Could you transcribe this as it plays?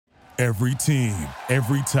Every team,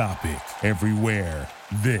 every topic, everywhere.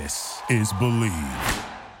 This is Believe.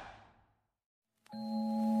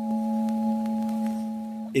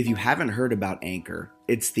 If you haven't heard about Anchor,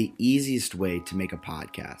 it's the easiest way to make a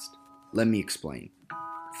podcast. Let me explain.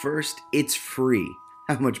 First, it's free.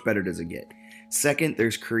 How much better does it get? Second,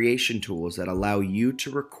 there's creation tools that allow you to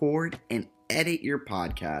record and edit your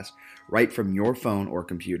podcast right from your phone or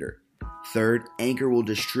computer. Third, Anchor will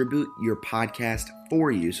distribute your podcast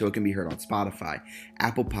for you so it can be heard on Spotify,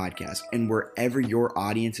 Apple Podcasts, and wherever your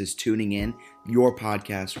audience is tuning in, your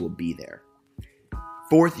podcast will be there.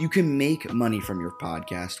 Fourth, you can make money from your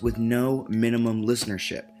podcast with no minimum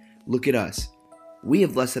listenership. Look at us. We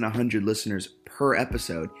have less than 100 listeners per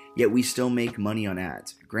episode, yet we still make money on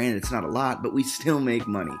ads. Granted, it's not a lot, but we still make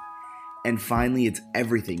money. And finally, it's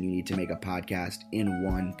everything you need to make a podcast in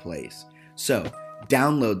one place. So,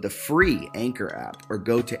 download the free Anchor app or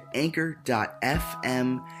go to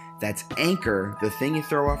anchor.fm. That's Anchor, the thing you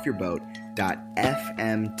throw off your boat,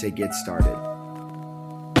 .fm to get started.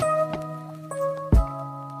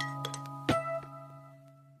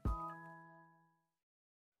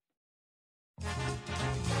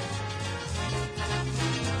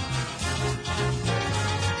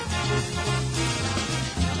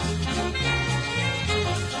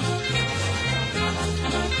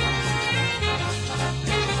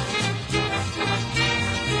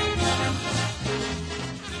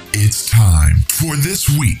 It's time for this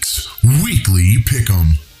week's Weekly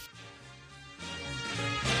Pick'em.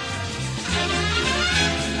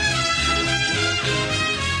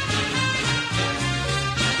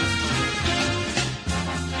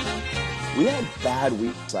 We had bad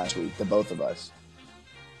weeks last week, the both of us.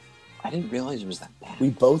 I didn't realize it was that bad.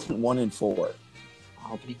 We both went 1-4.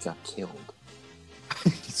 Albany got killed.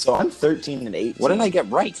 So I'm 13-18. What did I get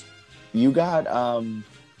right? You got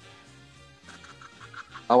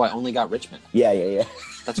Oh, I only got Richmond. Yeah.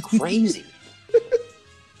 That's crazy.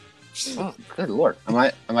 Oh, good lord. Am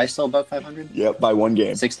I still above 500? Yep, by one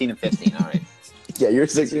game. 16 and 15. All right. Yeah, you're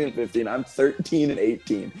 16-15. I'm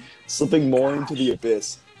 13-18. Slipping more into the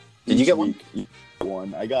abyss. Did you get one? You got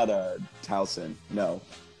one. I got Towson. No.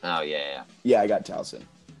 Oh yeah. Yeah, I got Towson.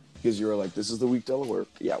 Because you were like, this is the week Delaware.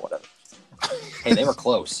 Yeah, whatever. Hey, they were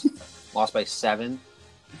close. Lost by 7.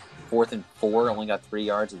 4th and 4. Only got 3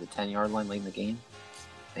 yards at the 10-yard line late in the game.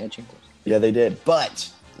 They had chances. Yeah, they did. But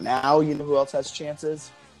now you know who else has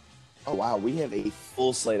chances? Oh, wow. We have a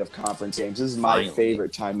full slate of conference games. This is my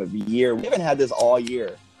favorite time of year. We haven't had this all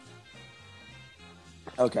year.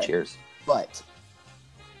 Okay. Cheers. But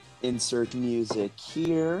insert music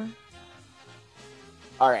here.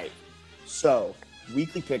 All right. So,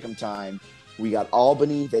 weekly pick'em time. We got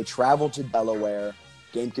Albany. They travel to Delaware.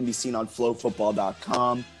 Game can be seen on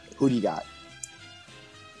flowfootball.com. Who do you got?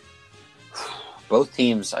 Both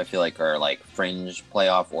teams, I feel like, are like fringe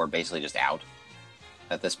playoff or basically just out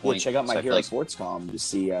at this point. Yeah, check out my Hero Sports column to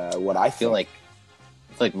see what I feel like.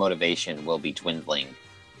 I feel like motivation will be dwindling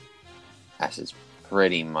as it's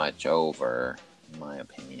pretty much over, in my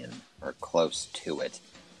opinion, or close to it.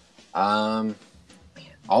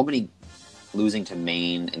 Albany losing to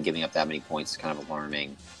Maine and giving up that many points is kind of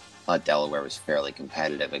alarming. I thought Delaware was fairly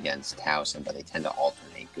competitive against Towson, but they tend to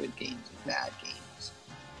alternate good games and bad games.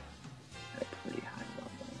 Pretty high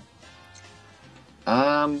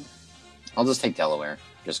level. I'll just take Delaware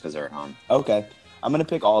just because they're at home. Okay, I'm gonna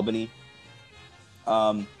pick Albany.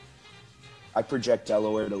 I project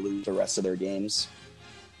Delaware to lose the rest of their games.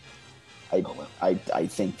 I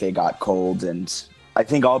think they got cold, and I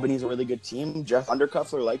think Albany's a really good team. Jeff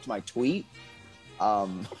Undercuffler liked my tweet.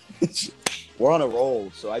 We're on a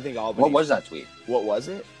roll, so I think Albany. What was that tweet? What was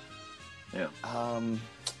it? Yeah.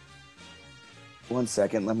 1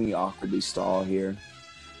 second. Let me awkwardly stall here.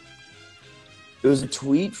 It was a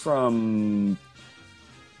tweet from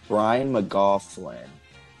Brian McGoughlin.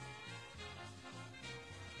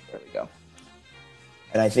 There we go.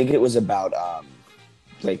 And I think it was about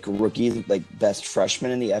like rookies, like best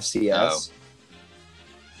freshman in the FCS. Oh.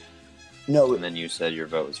 No. And then you said your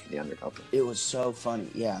vote was for the Undercuffler. It was so funny.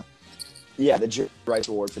 Yeah. Yeah, the Jerry Rice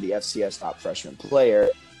Award for the FCS top freshman player.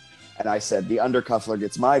 And I said, the Undercuffler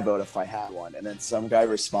gets my vote if I had one. And then some guy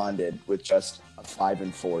responded with just a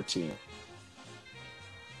 5-4 team.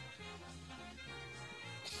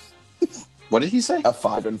 What did he say? A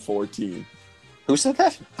 5-4 team. Who said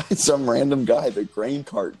that? Some random guy, the grain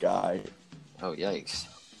cart guy. Oh, yikes.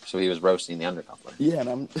 So he was roasting the Undercuffler. Yeah,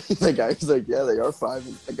 and the guy was like, yeah, they are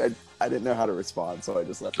 5. Like, I didn't know how to respond, so I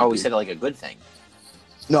just left it. Oh, he said it like a good thing.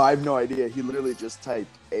 No, I have no idea. He literally just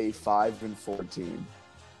typed a 5-4 team.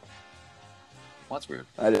 Well, that's weird.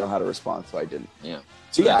 I didn't know how to respond, so I didn't. Yeah.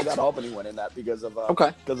 So yeah, I got Albany winning that because of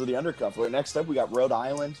Okay. because of the undercuff. Next up, we got Rhode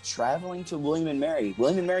Island traveling to William and Mary.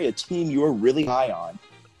 William and Mary, a team you were really high on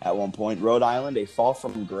at one point. Rhode Island, a fall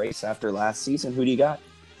from grace after last season. Who do you got?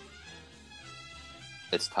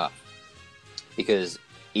 It's tough because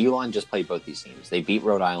Elon just played both these teams. They beat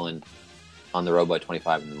Rhode Island on the road by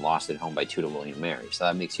 25 and then lost at home by 2 to William and Mary. So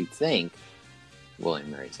that makes you think William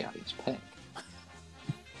and Mary's the obvious pick.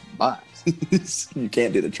 But You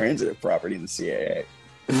can't do the transitive property in the CAA.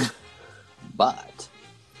 But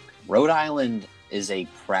Rhode Island is a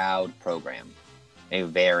proud program, a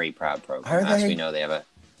very proud program. Are As they? we know, they have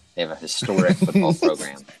a historic football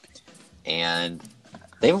program, and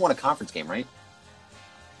they haven't won a conference game, right?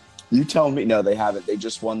 You tell me. No, they haven't. They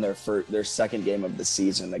just won their second game of the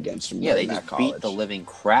season against Yeah, they Merrimack just College. beat the living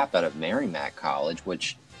crap out of Merrimack College,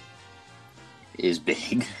 which is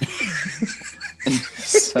big.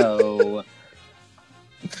 So,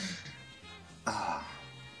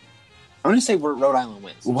 I'm going to say Rhode Island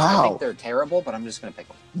wins. I Wow. think they're terrible, but I'm just going to pick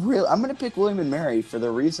them. Real, I'm going to pick William and Mary for the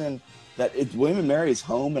reason that William and Mary is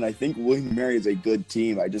home, and I think William and Mary is a good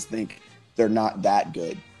team. I just think they're not that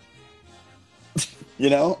good. You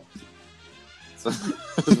know? So,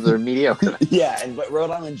 they're mediocre. Yeah, but Rhode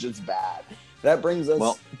Island's just bad. That brings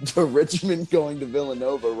us to Richmond going to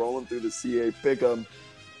Villanova, rolling through the CA Pick'em.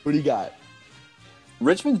 What do you got?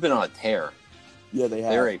 Richmond's been on a tear. Yeah, they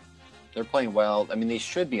have. They're playing well. I mean, they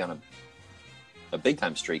should be on a big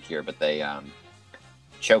time streak here, but they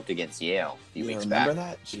choked against Yale a few weeks back. Remember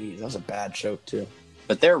that? Jeez, that was a bad choke too.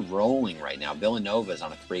 But they're rolling right now. Villanova's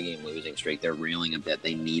on a 3-game losing streak. They're reeling a bit.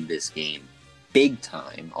 They need this game big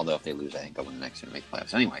time. Although if they lose, I think they'll win the next one and make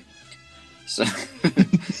playoffs anyway. So,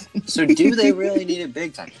 so do they really need it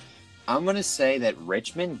big time? I'm going to say that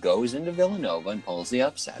Richmond goes into Villanova and pulls the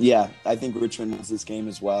upset. Yeah, I think Richmond wins this game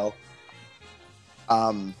as well.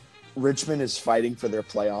 Richmond is fighting for their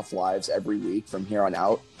playoff lives every week from here on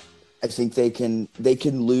out. I think they can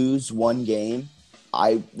lose one game.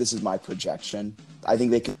 This is my projection. I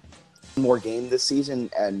think they can win more game this season,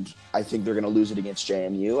 and I think they're going to lose it against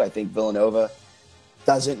JMU. I think Villanova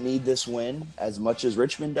doesn't need this win as much as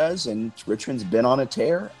Richmond does, and Richmond's been on a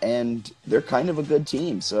tear, and they're kind of a good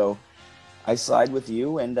team. So I side with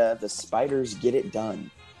you, and the Spiders get it done.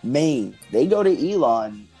 Maine, they go to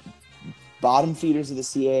Elon, bottom feeders of the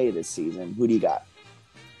CAA this season. Who do you got?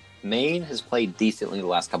 Maine has played decently the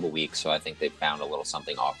last couple weeks, so I think they've found a little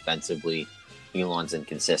something offensively. Elon's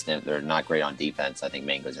inconsistent. They're not great on defense. I think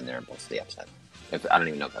Maine goes in there and pulls the upset. I don't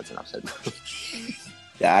even know if that's an upset.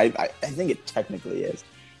 Yeah, I think it technically is.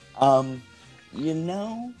 Elon,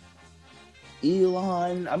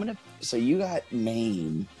 so you got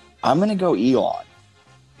Maine. I'm going to go Elon.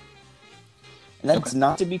 And that's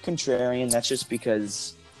not to be contrarian. That's just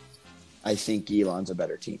because I think Elon's a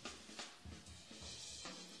better team.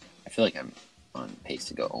 I feel like I'm on pace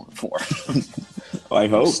to go 0-4. I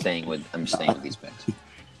hope. I'm staying with these picks.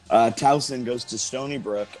 Towson goes to Stony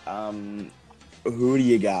Brook. Who do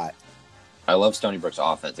you got? I love Stony Brook's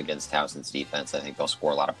offense against Towson's defense. I think they'll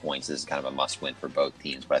score a lot of points. This is kind of a must-win for both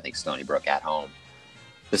teams, but I think Stony Brook at home.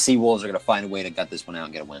 The Seawolves are going to find a way to gut this one out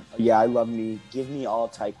and get a win. Yeah, give me all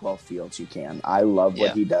Tyquell Fields you can. I love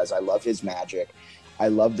what he does. I love his magic. I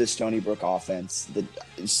love the Stony Brook offense.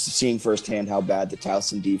 Seeing firsthand how bad the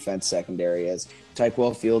Towson defense secondary is.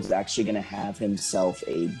 Tyquell Fields is actually going to have himself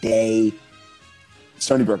a day.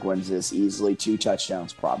 Stony Brook wins this easily. 2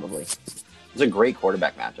 touchdowns probably. It's a great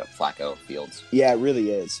quarterback matchup, Flacco, Fields. Yeah, it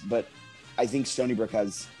really is. But I think Stony Brook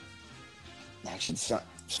has... Actually,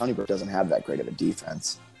 Stony Brook doesn't have that great of a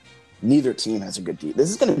defense. Neither team has a good defense. This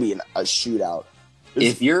is going to be a shootout.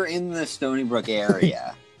 If you're in the Stony Brook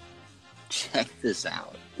area, check this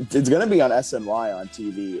out. It's going to be on SNY on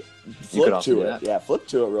TV. Flip to it. That. Yeah, flip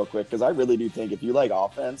to it real quick, because I really do think if you like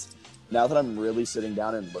offense, now that I'm really sitting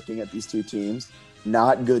down and looking at these two teams,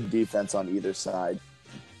 not good defense on either side.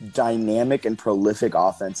 Dynamic and prolific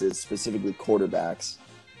offenses, specifically quarterbacks,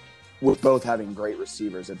 with both having great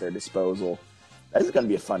receivers at their disposal. That is going to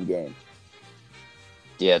be a fun game.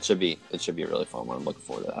 Yeah, it should be a really fun one. I'm looking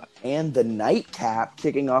forward to that. And the nightcap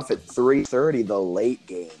kicking off at 3:30, the late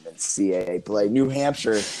game in CAA play. New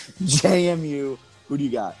Hampshire, JMU. Who do you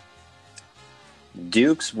got?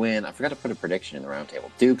 Dukes win. I forgot to put a prediction in the roundtable.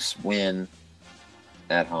 Dukes win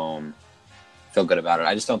at home. Feel good about it.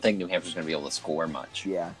 I just don't think New Hampshire's going to be able to score much.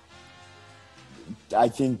 Yeah. I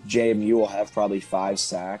think JMU will have probably 5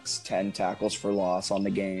 sacks, 10 tackles for loss on the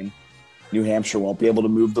game. New Hampshire won't be able to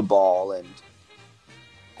move the ball, and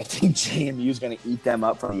I think JMU is going to eat them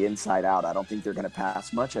up from the inside out. I don't think they're going to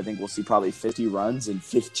pass much. I think we'll see probably 50 runs and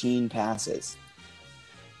 15 passes.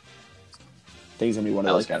 think it's gonna be one of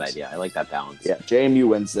I those like that games. idea. I like that balance. Yeah, JMU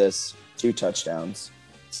wins this, 2 touchdowns.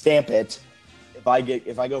 Stamp it. If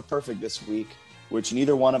I go perfect this week, which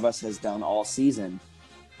neither one of us has done all season,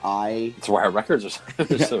 That's why our records are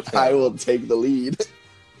so I will take the lead.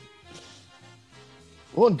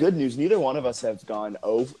 Well, in good news, neither one of us have gone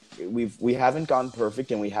over. We haven't gone perfect,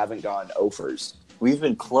 and we haven't gone overs. We've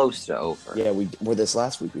been close to over. Yeah, we were this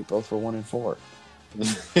last week. We both were 1-4.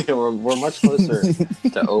 we're much closer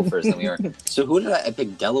to overs than we are. So who did I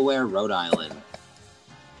pick? Delaware, Rhode Island,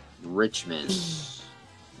 Richmond,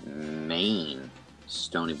 Maine,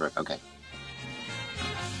 Stony Brook. Okay.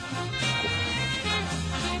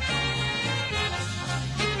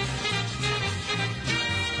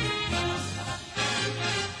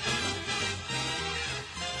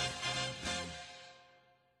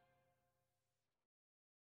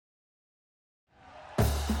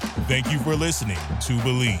 Thank you for listening to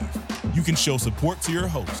Believe. You can show support to your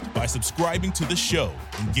host by subscribing to the show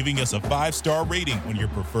and giving us a 5-star rating on your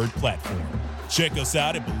preferred platform. Check us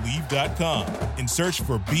out at Believe.com and search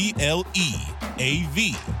for BLEAV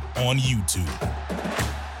on YouTube.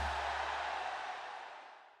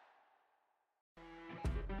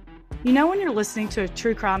 You know when you're listening to a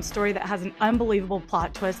true crime story that has an unbelievable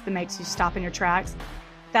plot twist that makes you stop in your tracks?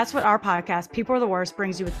 That's what our podcast, People Are the Worst,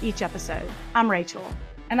 brings you with each episode. I'm Rachel.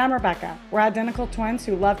 And I'm Rebecca. We're identical twins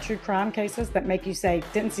who love true crime cases that make you say,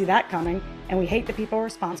 didn't see that coming, and we hate the people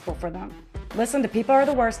responsible for them. Listen to People Are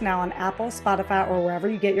the Worst now on Apple, Spotify, or wherever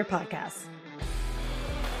you get your podcasts.